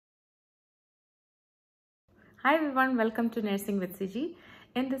Hi everyone, welcome to Nursing with CG.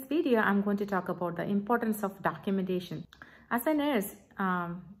 In this video, I'm going to talk about the importance of documentation. As a nurse,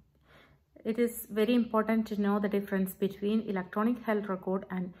 it is very important to know the difference between electronic health record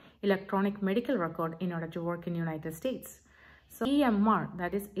and electronic medical record in order to work in United States. So EMR,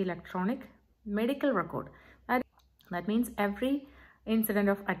 that is electronic medical record. That means every incident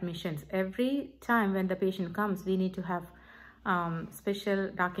of admissions, every time when the patient comes, we need to have special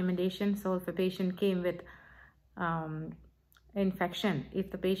documentation. So if a patient came with infection, if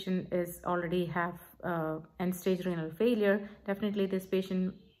the patient is already have end-stage renal failure, definitely this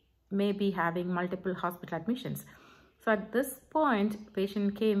patient may be having multiple hospital admissions. So at this point,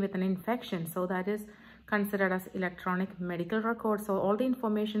 patient came with an infection, so that is considered as electronic medical record. So all the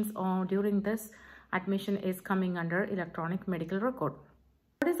informations on during this admission is coming under electronic medical record.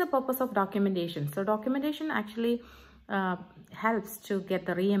 What is the purpose of documentation? So documentation actually helps to get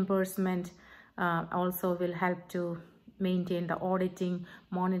the reimbursement, also will help to maintain the auditing,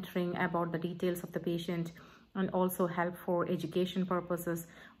 monitoring about the details of the patient, and also help for education purposes.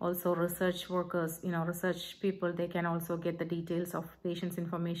 Also research workers, research people, they can also get the details of patient's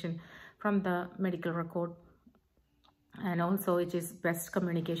information from the medical record. And also it is best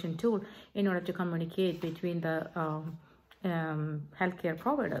communication tool in order to communicate between the healthcare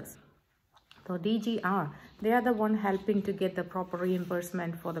providers. So DGR, they are the one helping to get the proper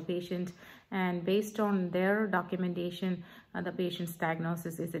reimbursement for the patient, and based on their documentation, the patient's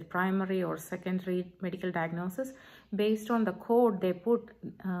diagnosis, is it primary or secondary medical diagnosis, based on the code they put,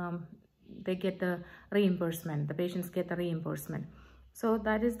 they get the reimbursement, the patients get the reimbursement. So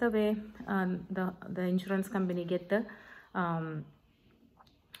that is the way the insurance company get the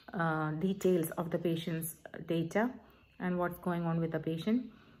details of the patient's data and what's going on with the patient.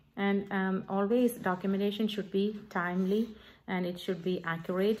 And always documentation should be timely and it should be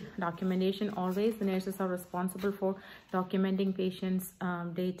accurate. Documentation, always the nurses are responsible for documenting patients'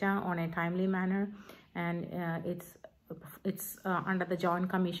 data on a timely manner, and it's under the Joint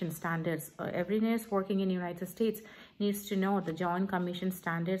Commission standards. Every nurse working in the United States needs to know the Joint Commission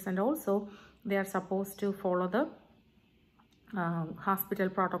standards, and also they are supposed to follow the hospital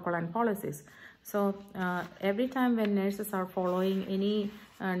protocol and policies. So every time when nurses are following any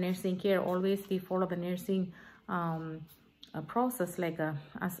nursing care, always we follow the nursing process, like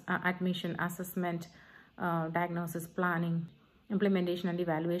admission, assessment, diagnosis, planning, implementation, and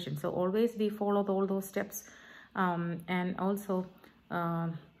evaluation. So always we follow all those steps. And also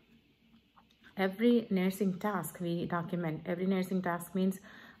every nursing task we document. Every nursing task means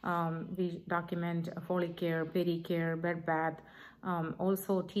we document Foley care, peri care, bed bath,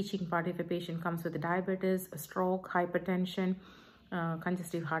 also teaching part if a patient comes with diabetes, stroke, hypertension,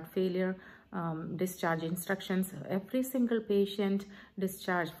 congestive heart failure, discharge instructions. Every single patient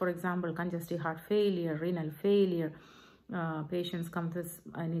discharge, for example, congestive heart failure, renal failure, patients come with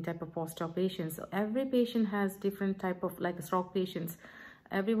any type of post-op patients. So every patient has different type of, like stroke patients,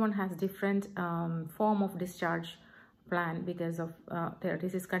 everyone has different form of discharge plan because of their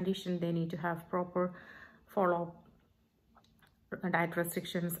disease condition. They need to have proper follow-up, diet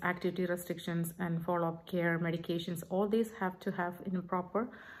restrictions, activity restrictions, and follow-up care, medications. All these have to have in a proper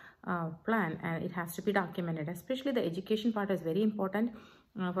plan, and it has to be documented. Especially the education part is very important.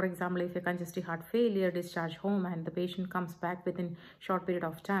 For example, if a congestive heart failure discharge home and the patient comes back within short period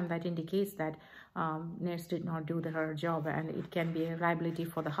of time, that indicates that nurse did not do her job, and it can be a liability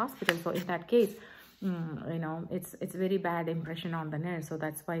for the hospital. So in that case, it's very bad impression on the nurse. So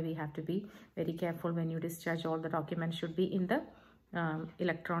that's why we have to be very careful when you discharge. All the documents should be in the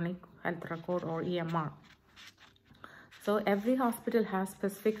electronic health record or EMR. So every hospital has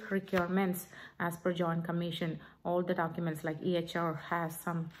specific requirements as per Joint Commission. All the documents like EHR has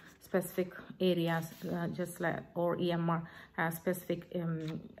some specific areas, just like, or EMR has specific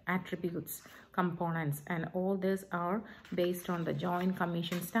attributes, components, and all these are based on the Joint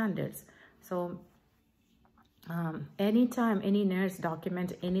Commission standards. So anytime any nurse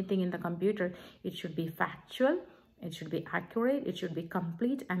document anything in the computer, it should be factual, it should be accurate, it should be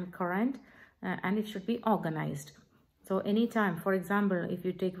complete and current, and it should be organized. So anytime, for example, if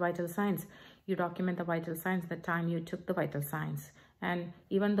you take vital signs, you document the vital signs, the time you took the vital signs. And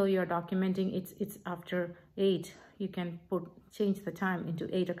even though you're documenting it's after 8, you can change the time into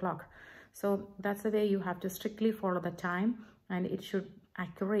 8 o'clock. So that's the way you have to strictly follow the time, and it should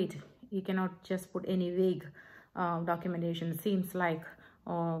accurate. You cannot just put any vague documentation, seems like,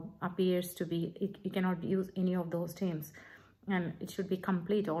 or appears to be. You cannot use any of those terms, and it should be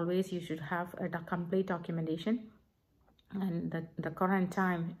complete. Always you should have a complete documentation, and the current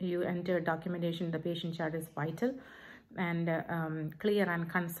time you enter documentation, the patient chart is vital. and clear and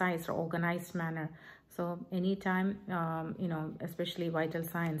concise or organized manner. So anytime, especially vital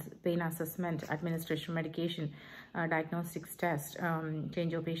signs, pain assessment, administration medication, diagnostics test,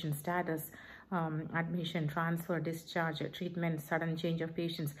 change of patient status, admission, transfer, discharge, treatment, sudden change of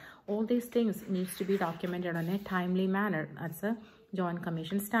patients, all these things needs to be documented in a timely manner. That's a Joint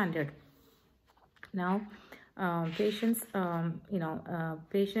Commission standard. Now, patients,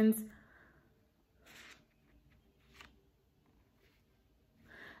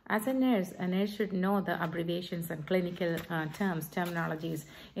 as a nurse should know the abbreviations and clinical terminologies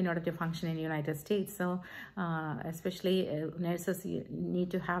in order to function in the United States. So especially nurses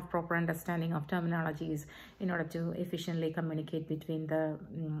need to have proper understanding of terminologies in order to efficiently communicate between the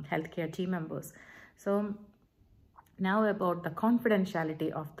healthcare team members. So now about the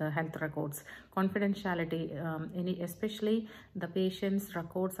confidentiality of the health records. Confidentiality, especially the patient's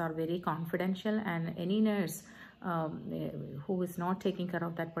records are very confidential, and any nurse who is not taking care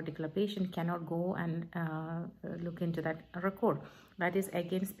of that particular patient cannot go and look into that record. That is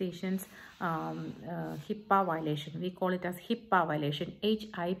against patients' Hipaa violation. We call it as Hipaa violation,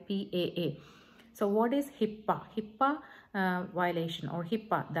 HIPAA. So what is Hipaa? Hipaa violation, or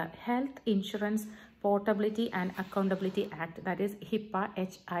Hipaa, the Health Insurance Portability and Accountability Act, that is Hipaa,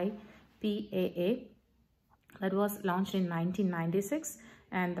 HIPAA, that was launched in 1996,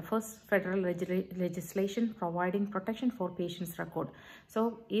 and the first federal legislation providing protection for patients' record.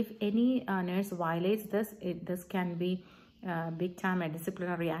 So if any nurse violates this, this can be big time a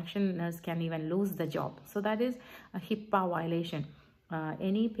disciplinary action. Nurse can even lose the job. So that is a Hipaa violation.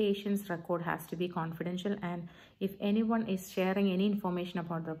 Any patient's record has to be confidential, and if anyone is sharing any information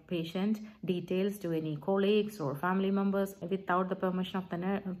about the patient details to any colleagues or family members without the permission of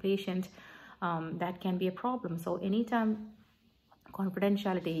the patient, that can be a problem. So anytime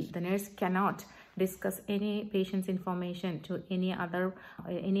confidentiality, the nurse cannot discuss any patient's information to any other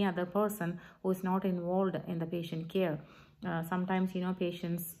person who is not involved in the patient care. Sometimes,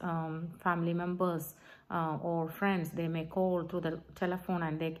 patients, family members or friends, they may call through the telephone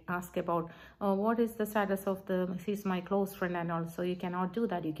and they ask about what is the status of he's my close friend, and also you cannot do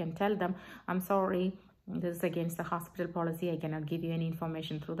that. You can tell them, I'm sorry, this is against the hospital policy, I cannot give you any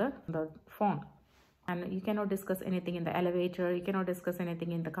information through the phone. And you cannot discuss anything in the elevator, you cannot discuss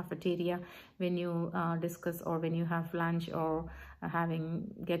anything in the cafeteria when you discuss, or when you have lunch or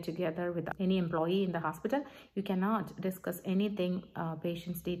having get together with any employee in the hospital. You cannot discuss anything,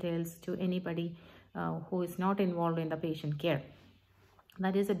 patient's details, to anybody who is not involved in the patient care.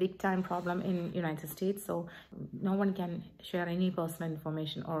 That is a big time problem in United States. So no one can share any personal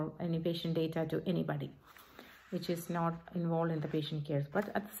information or any patient data to anybody which is not involved in the patient care. But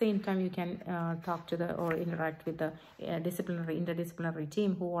at the same time, you can talk to or interact with the interdisciplinary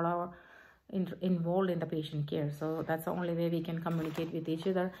team who all are involved in the patient care. So that's the only way we can communicate with each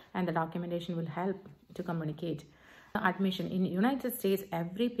other, and the documentation will help to communicate. Admission in United States,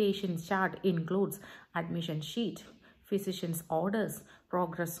 every patient chart includes admission sheet, physician's orders,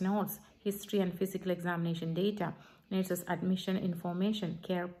 progress notes, history and physical examination data, nurse's admission information,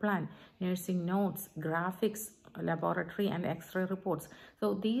 care plan, nursing notes, graphics, laboratory and x-ray reports.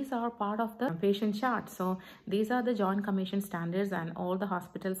 So these are part of the patient chart. So these are the Joint Commission standards, and all the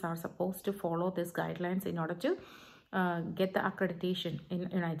hospitals are supposed to follow these guidelines in order to get the accreditation in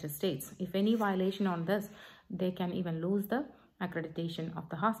United States. If any violation on this, they can even lose the accreditation of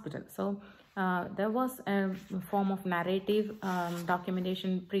the hospital. So there was a form of narrative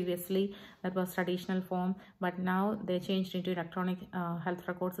documentation previously, that was traditional form, but now they changed into electronic health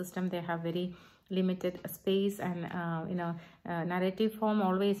record system. They have very limited space, and narrative form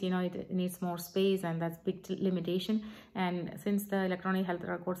always, it needs more space, and that's big limitation. And since the electronic health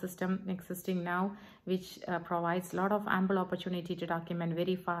record system existing now, which provides a lot of ample opportunity to document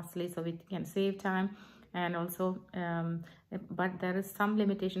very fastly, so we can save time. And also but there is some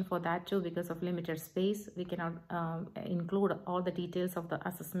limitation for that too, because of limited space. We cannot include all the details of the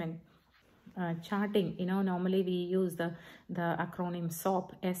assessment. Charting, normally we use the acronym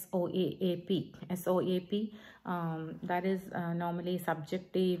SOAP, SOAP. That is normally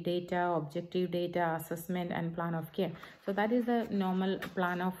subjective data, objective data, assessment and plan of care. So that is a normal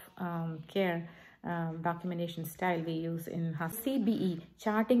plan of care documentation style we use in CBE,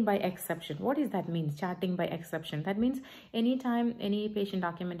 charting by exception. What does that mean, charting by exception? That means anytime any patient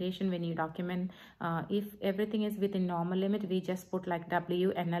documentation, when you document, if everything is within normal limit, we just put like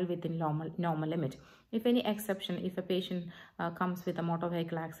WNL within normal limit. If any exception, if a patient comes with a motor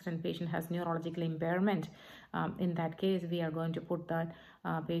vehicle accident, patient has neurological impairment, in that case we are going to put that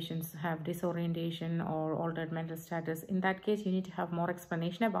patients have disorientation or altered mental status. In that case, you need to have more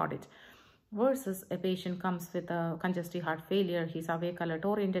explanation about it. versus a patient comes with a congestive heart failure, he's awake, alert,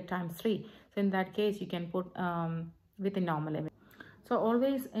 oriented times 3. So in that case, you can put within normal limit. So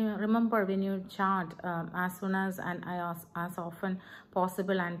always remember, when you chart, as soon as and as often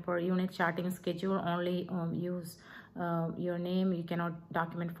possible and per unit charting schedule, only use your name. You cannot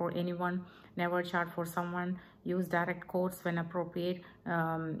document for anyone, never chart for someone. Use direct quotes when appropriate.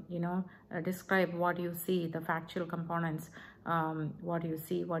 Describe what you see, the factual components, what you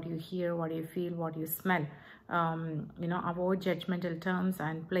see, what you hear, what you feel, what you smell. Avoid judgmental terms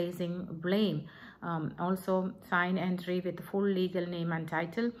and placing blame. Also sign entry with full legal name and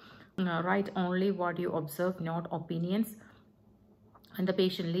title. Write only what you observe, not opinions. And the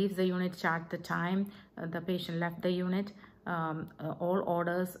patient leaves the unit, chart the time the patient left the unit. All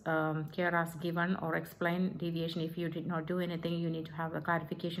orders, care as given, or explain deviation. If you did not do anything, you need to have a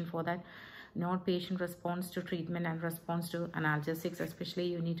clarification for that. Not patient response to treatment and response to analgesics. Especially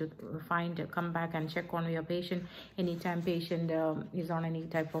you need to come back and check on your patient anytime patient is on any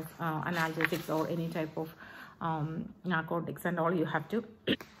type of analgesics or any type of narcotics and all. You have to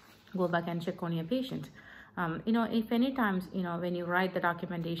go back and check on your patient. If any times, when you write the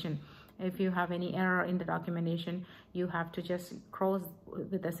documentation, if you have any error in the documentation, you have to just cross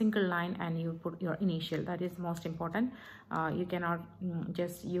with a single line and you put your initial. That is most important. You cannot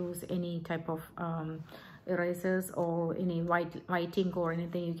just use any type of erasers or any white ink or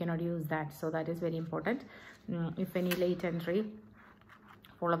anything. You cannot use that. So that is very important. If any late entry,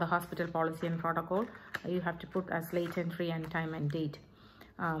 follow the hospital policy and protocol. You have to put as late entry and time and date.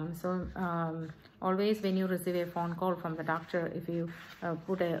 Always when you receive a phone call from the doctor, if you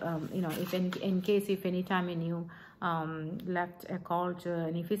put a if in case if any time when you left a call to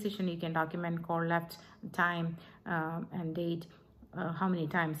any physician, you can document call left, time and date, how many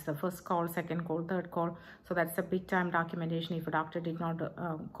times, the first call, second call, third call. So that's a big time documentation if a doctor did not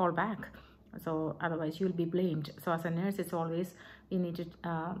call back. So otherwise you'll be blamed. So as a nurse, it's always, we need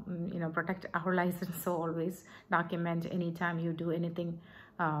to protect our license. So always document anytime you do anything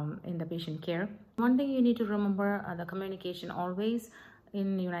in the patient care. One thing you need to remember, the communication. Always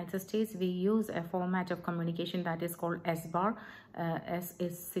in the United States, we use a format of communication that is called SBAR. S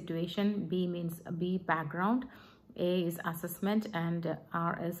is situation, B means background, A is assessment, and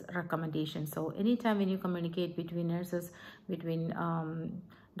R is recommendation. So anytime when you communicate between nurses, between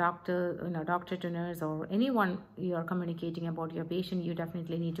doctor to nurse, or anyone you are communicating about your patient, you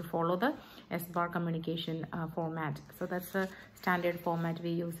definitely need to follow the SBAR communication format. So that's the standard format we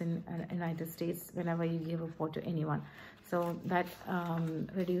use in United States whenever you give a report to anyone. So that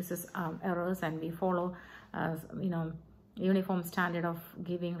reduces errors, and we follow uniform standard of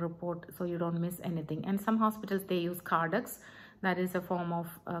giving report, so you don't miss anything. And some hospitals, they use Cardex. That is a form of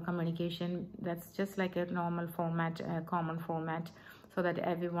communication that's just like a normal format, a common format, so that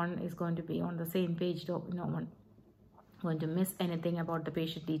everyone is going to be on the same page. No one going to miss anything about the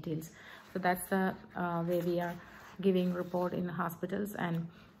patient details. So that's the way we are giving report in hospitals. And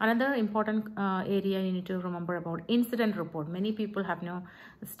another important area you need to remember about incident report. Many people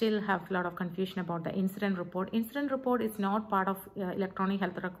still have a lot of confusion about the incident report. Incident report is not part of electronic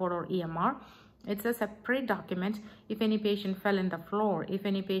health record or EMR. It's a separate document. If any patient fell in the floor, if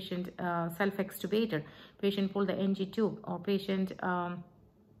any patient self-extubated, patient pulled the NG tube, or patient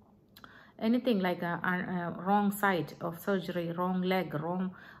anything like a wrong site of surgery, wrong leg,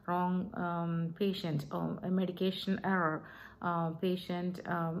 wrong patient, or a medication error, patient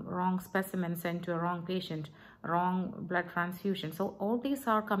wrong specimen sent to a wrong patient, wrong blood transfusion. So all these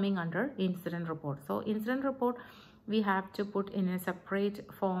are coming under incident report. So incident report we have to put in a separate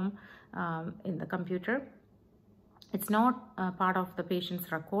form in the computer. It's not part of the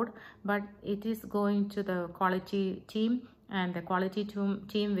patient's record, but it is going to the quality team, and the quality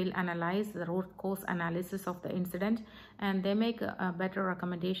team will analyze the root cause analysis of the incident, and they make a better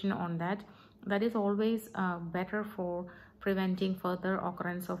recommendation on that. That is always better for preventing further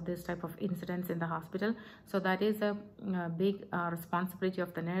occurrence of this type of incidents in the hospital. So that is a big responsibility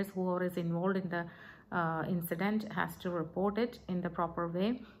of the nurse. Whoever is involved in the incident has to report it in the proper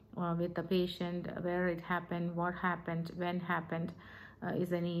way with the patient, where it happened, what happened, when happened,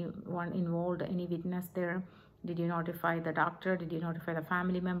 is anyone involved, any witness there, did you notify the doctor, did you notify the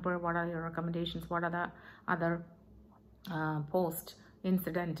family member, what are your recommendations, what are the other post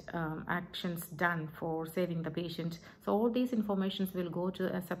incident actions done for saving the patient. So all these informations will go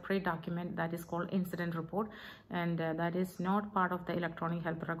to a separate document that is called incident report, and that is not part of the electronic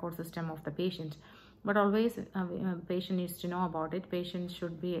health record system of the patient. But always patient needs to know about it. Patient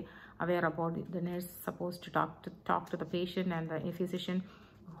should be aware about it. The nurse is supposed to talk to the patient and the physician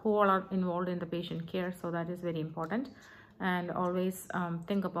who all are involved in the patient care. So that is very important. And always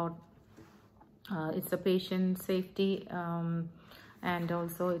think about It's a patient safety, and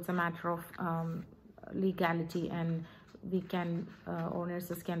also it's a matter of legality, and we can or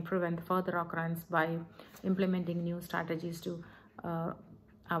nurses can prevent further occurrence by implementing new strategies to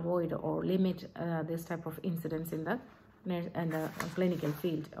avoid or limit this type of incidents in the clinical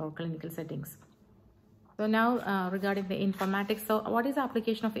field or clinical settings. So now regarding the informatics, so what is the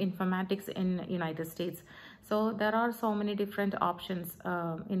application of informatics in United States? So there are so many different options,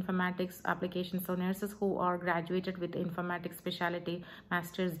 informatics applications. So nurses who are graduated with informatics specialty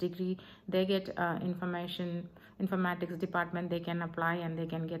master's degree, they get informatics department, they can apply and they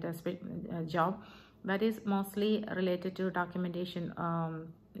can get a job that is mostly related to documentation,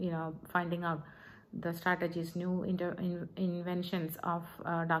 finding out the strategies, new inventions of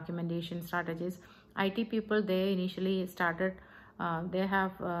documentation strategies. IT people, they initially started,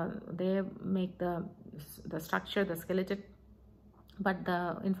 they make the structure, the skeleton, but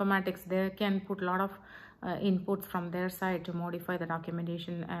the informatics, they can put a lot of inputs from their side to modify the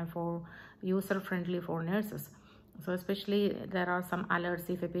documentation and for user friendly for nurses. So especially there are some alerts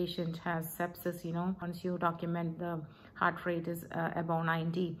if a patient has sepsis, once you document the heart rate is above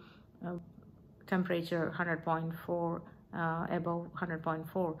 90, temperature 100.4, above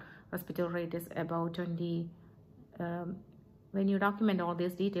 100.4, hospital rate is above 20. When you document all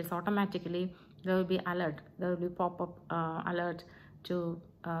these details, automatically there will be alert, there will be pop-up alert to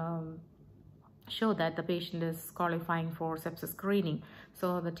show that the patient is qualifying for sepsis screening,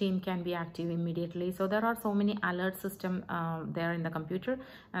 so the team can be active immediately. So there are so many alert system there in the computer,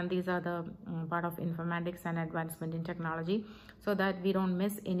 and these are the part of informatics and advancement in technology, so that we don't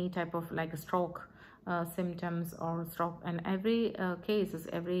miss any type of like stroke symptoms or stroke. And every cases,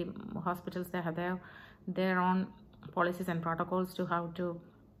 every hospitals, they have their own policies and protocols to how to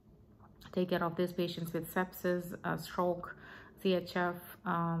take care of these patients with sepsis, stroke, CHF,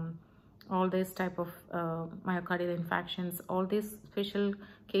 all this type of myocardial infarctions. All these special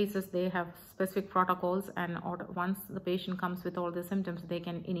cases, they have specific protocols, and once the patient comes with all the symptoms, they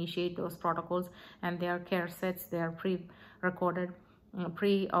can initiate those protocols, and their care sets, they are pre-recorded,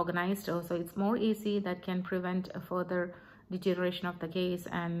 pre-organized. So it's more easy, that can prevent a further deterioration of the case,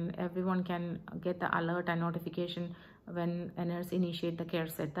 and everyone can get the alert and notification when a nurse initiate the care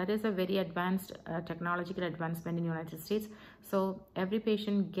set. That is a very advanced technological advancement in United States. So every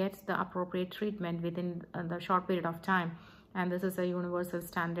patient gets the appropriate treatment within the short period of time, and this is a universal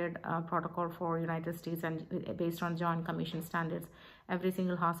standard protocol for United States, and based on Joint Commission standards. Every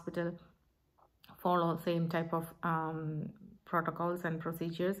single hospital follow same type of protocols and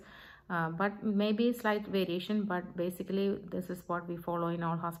procedures, but maybe slight variation, but basically this is what we follow in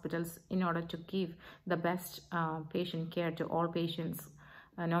all hospitals in order to give the best patient care to all patients,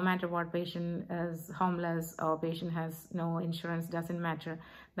 no matter what patient is homeless or patient has no insurance, doesn't matter.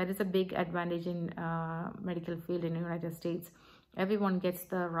 That is a big advantage in medical field in the United States. Everyone gets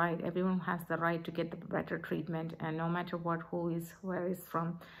the right, everyone has the right to get the better treatment, and no matter what, where is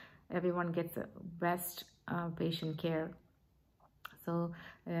from, everyone gets the best patient care. So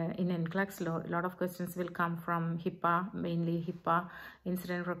in NCLEX, a lot of questions will come from Hipaa, mainly Hipaa,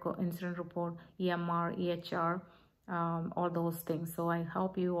 incident report, EMR, EHR, all those things. So I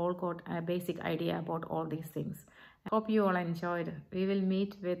hope you all got a basic idea about all these things. I hope you all enjoyed. We will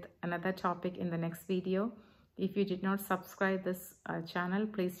meet with another topic in the next video. If you did not subscribe this channel,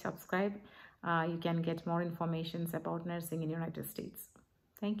 please subscribe. You can get more information about nursing in United States.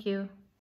 Thank you.